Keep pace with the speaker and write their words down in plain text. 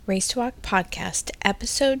Raised to Walk Podcast,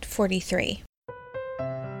 Episode 43.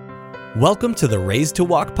 Welcome to the Raised to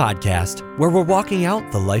Walk Podcast, where we're walking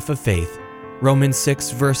out the life of faith. Romans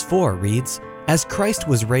 6 verse 4 reads, "As Christ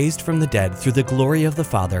was raised from the dead through the glory of the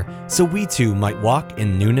Father, so we too might walk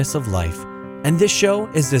in newness of life." And this show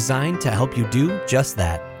is designed to help you do just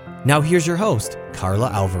that. Now here's your host,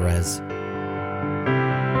 Carla Alvarez.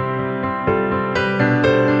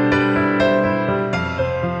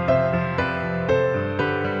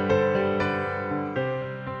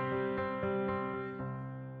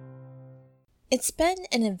 It's been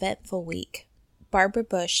an eventful week. Barbara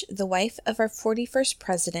Bush, the wife of our 41st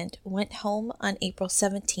president, went home on April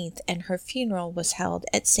 17th and her funeral was held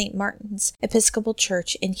at St. Martin's Episcopal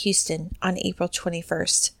Church in Houston on April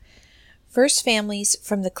 21st. First families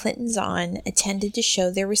from the Clintons on attended to show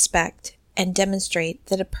their respect and demonstrate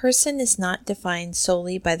that a person is not defined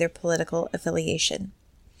solely by their political affiliation.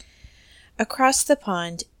 Across the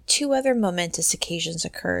pond, two other momentous occasions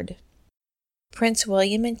occurred. Prince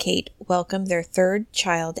William and Kate welcomed their third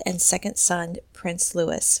child and second son, Prince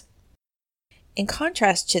Louis. In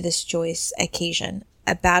contrast to this joyous occasion,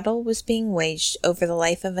 a battle was being waged over the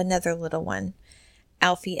life of another little one,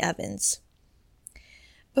 Alfie Evans.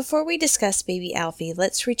 Before we discuss baby Alfie,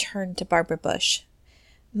 let's return to Barbara Bush.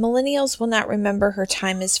 Millennials will not remember her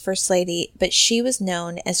time as First Lady, but she was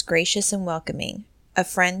known as gracious and welcoming. A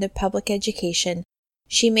friend of public education,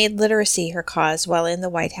 she made literacy her cause while in the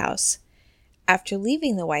White House. After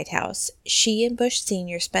leaving the White House, she and Bush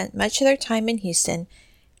Sr. spent much of their time in Houston,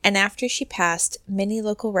 and after she passed, many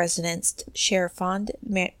local residents share fond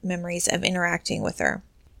memories of interacting with her.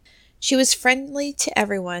 She was friendly to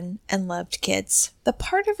everyone and loved kids. The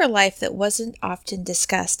part of her life that wasn't often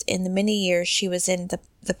discussed in the many years she was in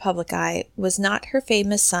the public eye was not her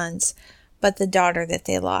famous sons, but the daughter that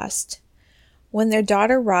they lost. When their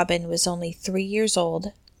daughter Robin was only 3 years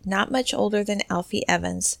old, not much older than Alfie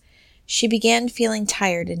Evans, she began feeling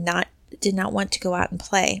tired and did not want to go out and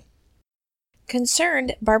play.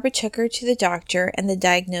 Concerned, Barbara took her to the doctor and the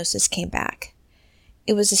diagnosis came back.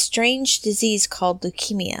 It was a strange disease called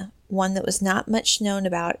leukemia, one that was not much known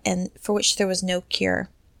about and for which there was no cure.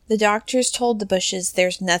 The doctors told the Bushes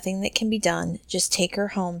there's nothing that can be done, just take her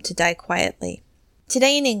home to die quietly.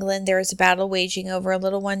 Today in England there is a battle waging over a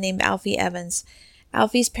little one named Alfie Evans.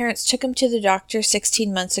 Alfie's parents took him to the doctor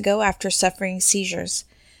 16 months ago after suffering seizures.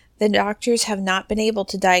 The doctors have not been able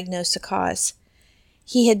to diagnose a cause.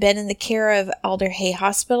 He had been in the care of Alder Hey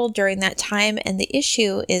Hospital during that time, and the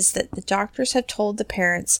issue is that the doctors have told the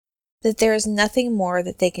parents that there is nothing more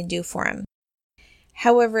that they can do for him.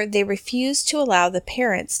 However, they refuse to allow the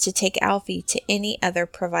parents to take Alfie to any other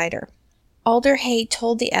provider. Alder Hey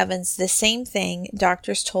told the Evans the same thing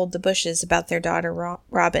doctors told the Bushes about their daughter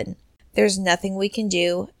Robin. There's nothing we can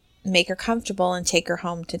do. Make her comfortable and take her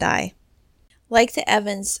home to die. Like the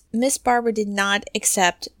Evans, Miss Barbara did not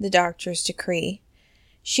accept the doctor's decree.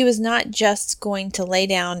 She was not just going to lay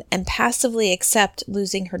down and passively accept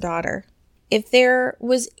losing her daughter. If there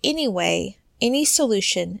was any way, any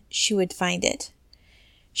solution, she would find it.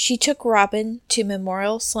 She took Robin to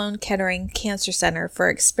Memorial Sloan Kettering Cancer Center for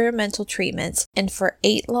experimental treatments, and for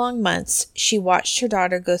 8 long months she watched her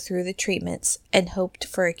daughter go through the treatments and hoped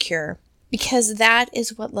for a cure. Because that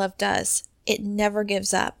is what love does. It never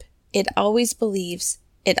gives up. It always believes,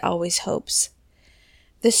 it always hopes.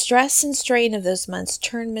 The stress and strain of those months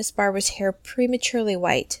turned Miss Barbara's hair prematurely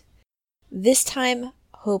white. This time,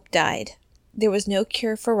 hope died. There was no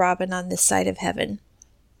cure for Robin on this side of heaven.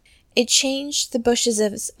 It changed the Bushes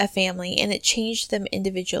as a family, and it changed them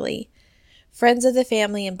individually. Friends of the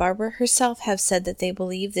family and Barbara herself have said that they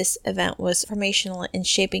believe this event was formational in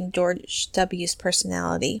shaping George W.'s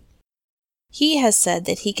personality. He has said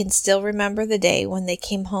that he can still remember the day when they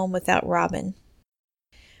came home without Robin.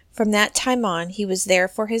 From that time on, he was there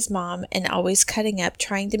for his mom and always cutting up,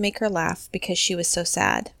 trying to make her laugh because she was so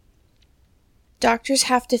sad. Doctors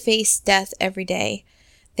have to face death every day.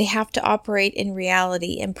 They have to operate in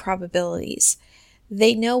reality and probabilities.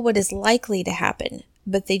 They know what is likely to happen,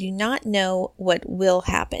 but they do not know what will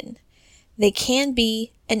happen. They can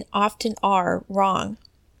be, and often are, wrong.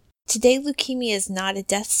 Today, leukemia is not a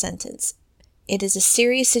death sentence. It is a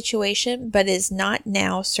serious situation, but is not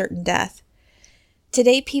now certain death.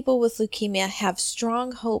 Today, people with leukemia have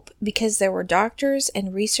strong hope because there were doctors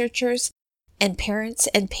and researchers and parents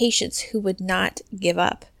and patients who would not give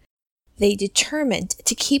up. They determined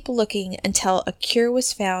to keep looking until a cure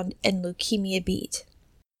was found and leukemia beat.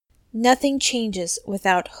 Nothing changes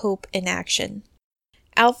without hope and action.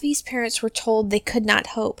 Alfie's parents were told they could not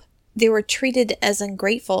hope. They were treated as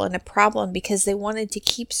ungrateful and a problem because they wanted to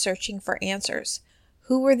keep searching for answers.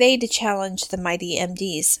 Who were they to challenge the mighty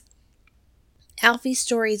MDs? Alfie's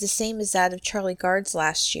story is the same as that of Charlie Gard's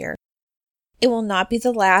last year. It will not be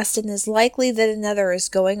the last, and is likely that another is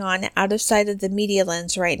going on out of sight of the media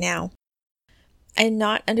lens right now. I do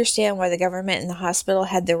not understand why the government and the hospital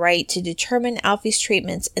had the right to determine Alfie's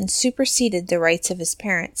treatments and superseded the rights of his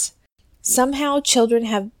parents. Somehow, children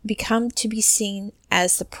have become to be seen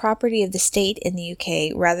as the property of the state in the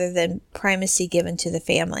UK rather than primacy given to the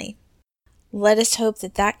family. Let us hope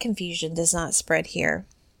that that confusion does not spread here.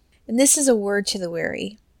 And this is a word to the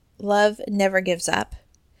weary. Love never gives up.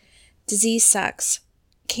 Disease sucks.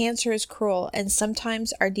 Cancer is cruel, and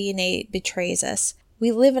sometimes our DNA betrays us.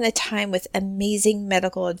 We live in a time with amazing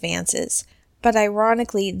medical advances, but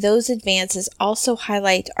ironically, those advances also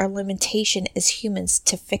highlight our limitation as humans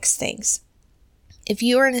to fix things. If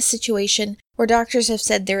you are in a situation where doctors have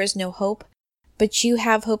said there is no hope, but you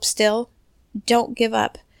have hope still, don't give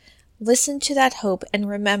up. Listen to that hope and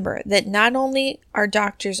remember that not only are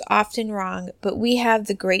doctors often wrong, but we have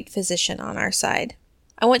the great physician on our side.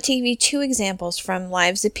 I want to give you two examples from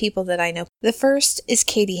lives of people that I know. The first is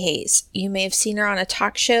Katie Hayes. You may have seen her on a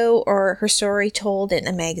talk show or her story told in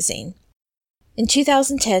a magazine. In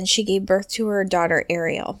 2010, she gave birth to her daughter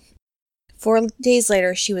Ariel. 4 days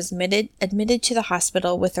later, she was admitted to the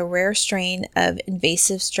hospital with a rare strain of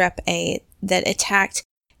invasive strep A that attacked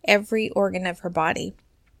every organ of her body.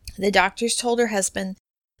 The doctors told her husband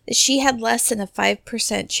that she had less than a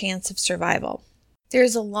 5% chance of survival. There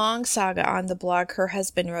is a long saga on the blog her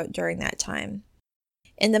husband wrote during that time.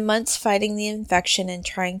 In the months fighting the infection and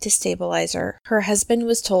trying to stabilize her, her husband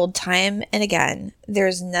was told time and again, "There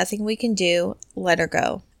is nothing we can do, let her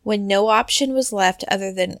go." When no option was left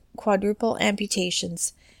other than quadruple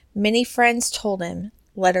amputations, many friends told him,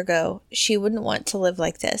 "Let her go, she wouldn't want to live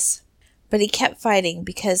like this." But he kept fighting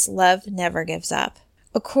because love never gives up.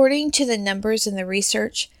 According to the numbers and the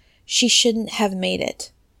research, she shouldn't have made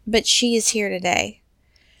it, but she is here today.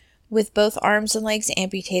 With both arms and legs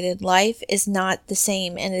amputated, life is not the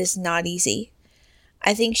same and it is not easy.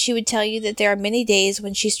 I think she would tell you that there are many days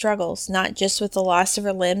when she struggles, not just with the loss of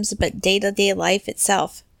her limbs, but day-to-day life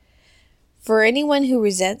itself. For anyone who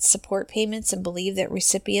resents support payments and believe that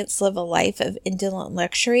recipients live a life of indolent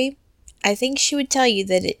luxury, I think she would tell you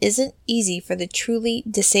that it isn't easy for the truly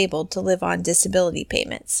disabled to live on disability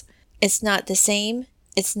payments. It's not the same,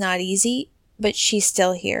 it's not easy, but she's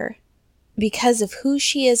still here. Because of who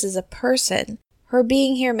she is as a person, her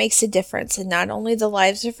being here makes a difference in not only the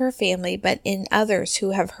lives of her family, but in others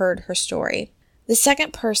who have heard her story. The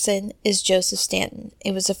second person is Joseph Stanton.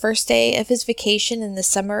 It was the first day of his vacation in the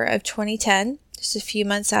summer of 2010, just a few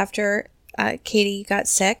months after Katie got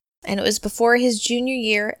sick, and it was before his junior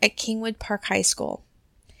year at Kingwood Park High School.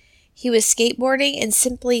 He was skateboarding and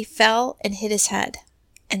simply fell and hit his head,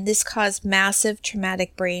 and this caused massive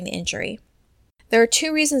traumatic brain injury. There are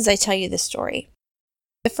two reasons I tell you this story.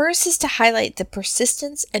 The first is to highlight the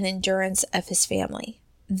persistence and endurance of his family.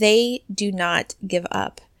 They do not give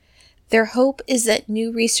up. Their hope is that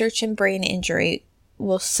new research in brain injury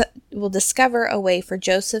will discover a way for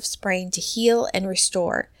Joseph's brain to heal and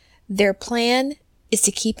restore. Their plan is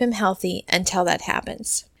to keep him healthy until that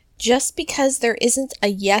happens. Just because there isn't a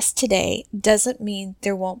yes today doesn't mean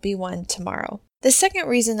there won't be one tomorrow. The second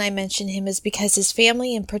reason I mention him is because his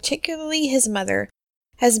family, and particularly his mother,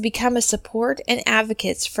 has become a support and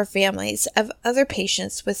advocates for families of other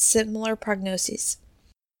patients with similar prognoses.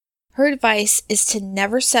 Her advice is to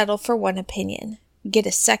never settle for one opinion. Get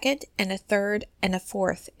a second and a third and a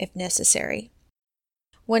fourth if necessary.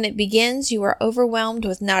 When it begins, you are overwhelmed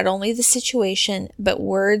with not only the situation, but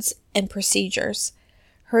words and procedures.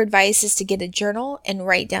 Her advice is to get a journal and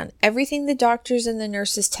write down everything the doctors and the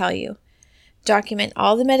nurses tell you. Document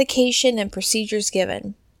all the medication and procedures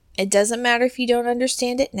given. It doesn't matter if you don't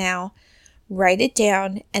understand it now. Write it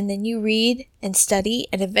down, and then you read and study,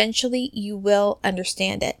 and eventually you will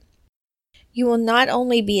understand it. You will not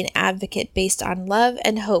only be an advocate based on love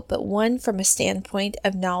and hope, but one from a standpoint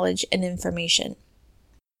of knowledge and information.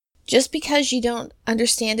 Just because you don't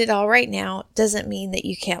understand it all right now doesn't mean that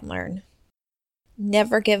you can't learn.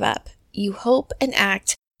 Never give up. You hope and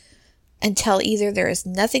act until either there is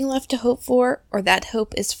nothing left to hope for or that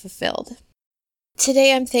hope is fulfilled.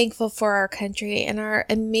 Today I'm thankful for our country and our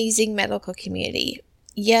amazing medical community.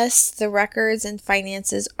 Yes, the records and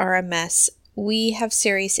finances are a mess. We have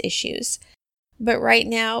serious issues. But right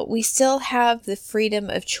now, we still have the freedom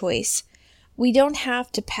of choice. We don't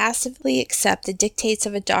have to passively accept the dictates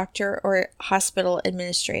of a doctor or hospital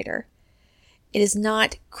administrator. It is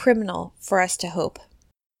not criminal for us to hope.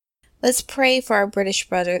 Let's pray for our British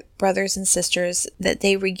brothers and sisters that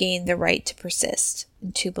they regain the right to persist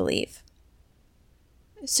and to believe.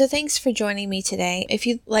 So thanks for joining me today. If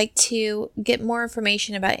you'd like to get more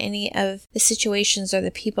information about any of the situations or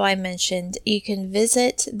the people I mentioned, you can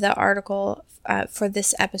visit the article for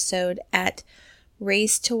this episode at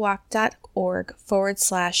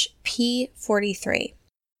raisedtowalk.org/P43.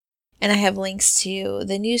 And I have links to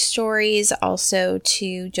the news stories, also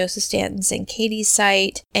to Joseph Stanton's and Katie's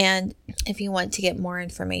site, and if you want to get more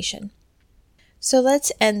information. So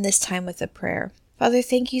let's end this time with a prayer. Father,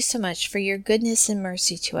 thank you so much for your goodness and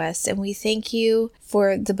mercy to us, and we thank you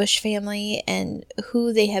for the Bush family and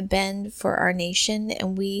who they have been for our nation,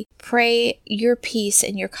 and we pray your peace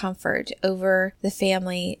and your comfort over the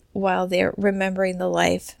family while they're remembering the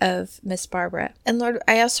life of Miss Barbara. And Lord,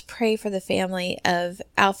 I also pray for the family of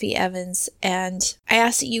Alfie Evans, and I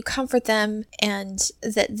ask that you comfort them and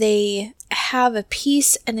that they have a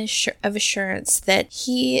peace and of assurance that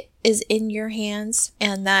he is in your hands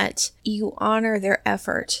and that you honor their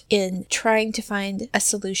effort in trying to find a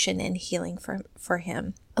solution and healing for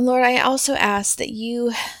him. And Lord, I also ask that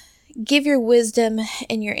you give your wisdom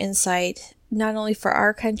and your insight not only for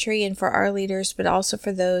our country and for our leaders, but also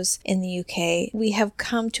for those in the UK. We have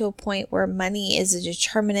come to a point where money is a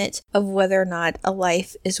determinant of whether or not a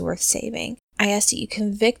life is worth saving. I ask that you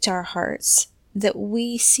convict our hearts, that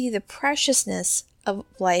we see the preciousness of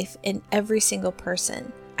life in every single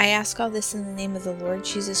person. I ask all this in the name of the Lord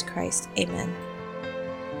Jesus Christ. Amen.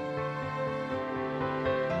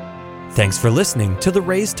 Thanks for listening to the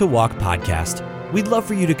Raised to Walk podcast. We'd love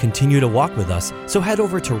for you to continue to walk with us, so head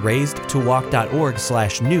over to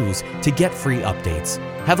raisedtowalk.org/news to get free updates.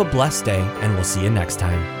 Have a blessed day, and we'll see you next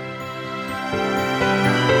time.